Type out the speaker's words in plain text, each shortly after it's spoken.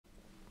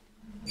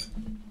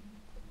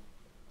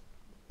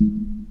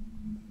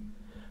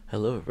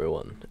Hello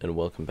everyone, and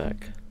welcome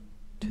back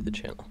to the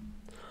channel.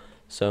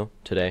 So,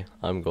 today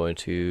I'm going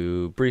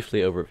to briefly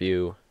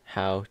overview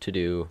how to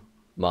do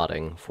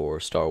modding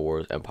for Star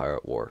Wars Empire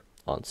at War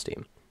on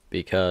Steam,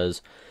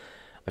 because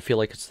I feel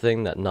like it's a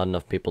thing that not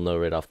enough people know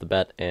right off the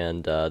bat,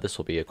 and this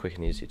will be a quick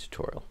and easy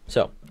tutorial.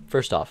 So,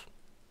 first off,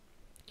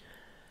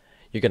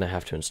 you're going to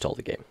have to install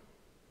the game.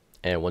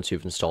 And once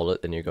you've installed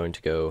it, then you're going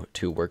to go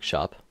to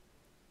Workshop.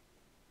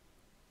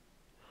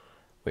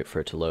 Wait for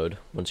it to load.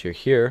 Once you're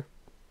here,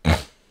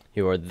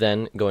 you are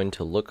then going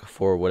to look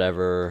for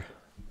whatever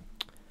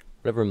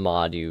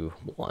mod you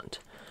want.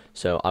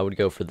 So I would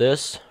go for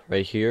this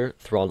right here,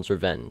 Thrawn's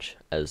Revenge,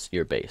 as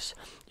your base.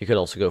 You could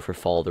also go for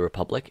Fall of the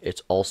Republic.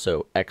 It's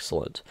also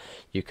excellent.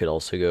 You could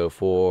also go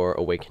for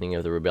Awakening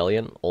of the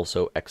Rebellion,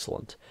 also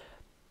excellent.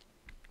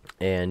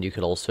 And you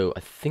could also,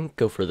 I think,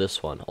 go for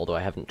this one, although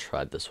I haven't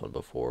tried this one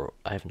before.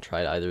 I haven't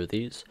tried either of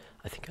these.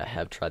 I think I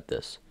have tried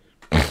this.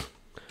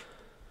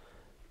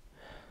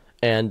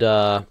 And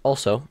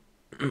also,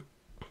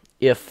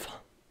 if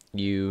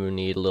you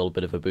need a little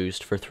bit of a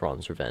boost for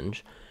Thrawn's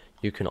Revenge,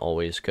 you can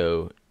always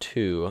go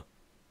to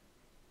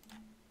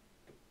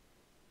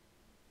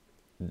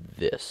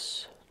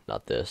this.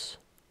 Not this.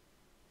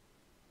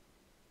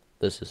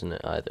 This isn't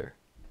it either.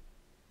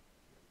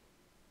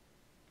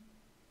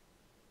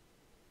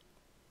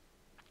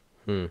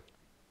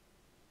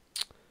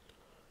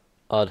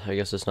 Odd, I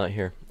guess it's not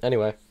here.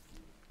 Anyway,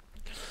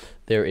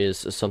 there is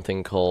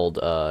something called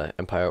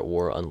Empire at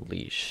War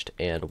Unleashed,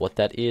 and what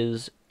that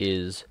is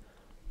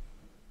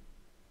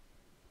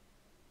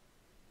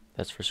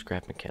that's for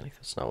scrap mechanic.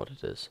 That's not what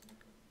it is.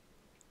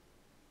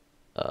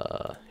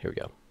 Here we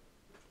go.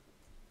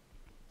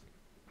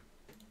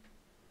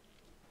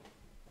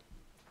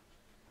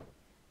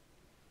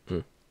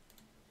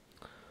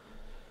 I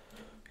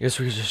guess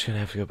we're just gonna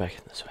have to go back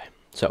in this way.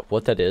 So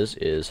what that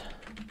is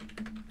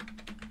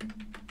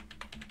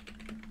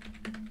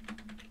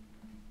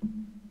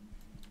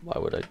why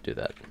would I do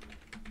that?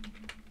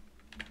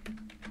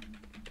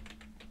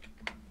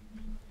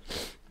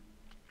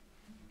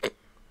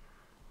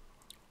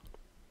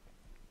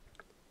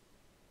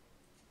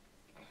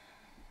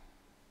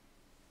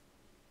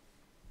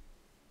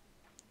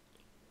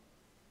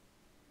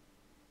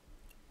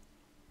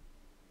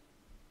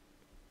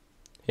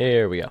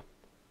 Here we go.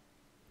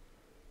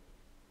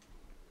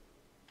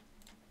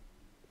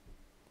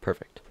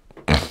 Perfect.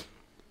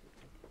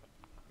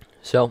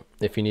 So,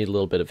 if you need a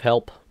little bit of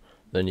help,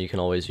 then you can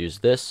always use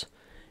this.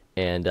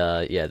 And,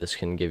 yeah, this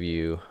can give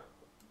you,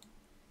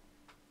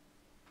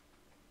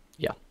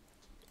 yeah,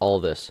 all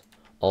this.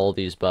 All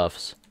these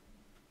buffs.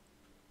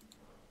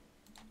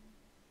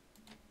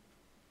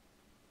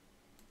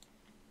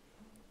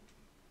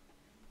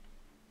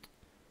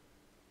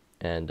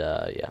 And,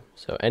 yeah,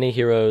 so any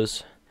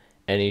heroes,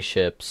 any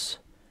ships,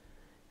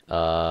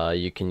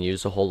 you can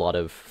use a whole lot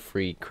of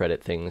free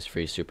credit things,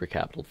 free super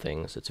capital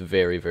things. It's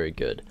very, very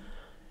good.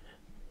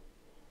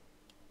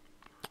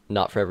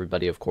 Not for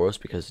everybody, of course,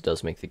 because it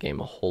does make the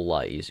game a whole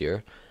lot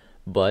easier,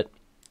 but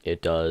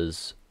it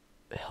does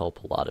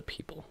help a lot of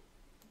people.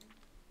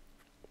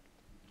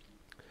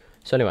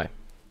 So anyway,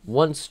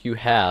 once you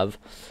have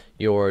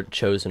your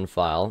chosen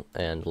file,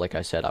 and like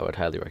I said, I would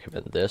highly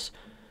recommend this,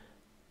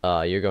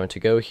 you're going to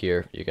go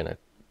here, you're going to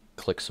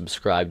click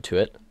subscribe to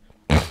it,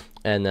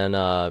 and then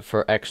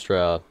for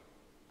extra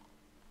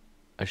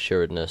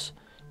assuredness,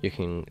 you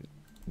can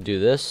do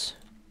this,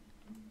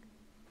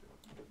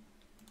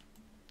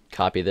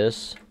 copy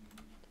this,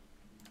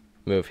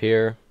 move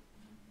here,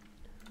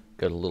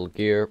 go to little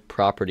gear,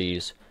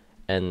 properties,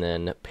 and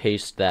then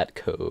paste that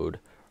code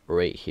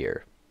right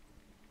here.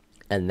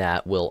 And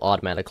that will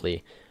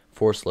automatically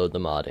force load the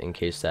mod in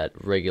case that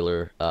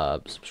regular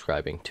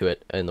subscribing to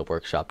it in the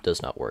workshop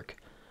does not work.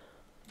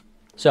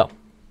 So,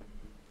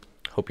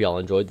 hope you all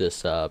enjoyed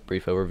this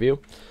brief overview,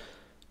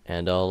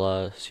 and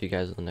I'll see you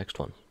guys in the next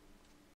one.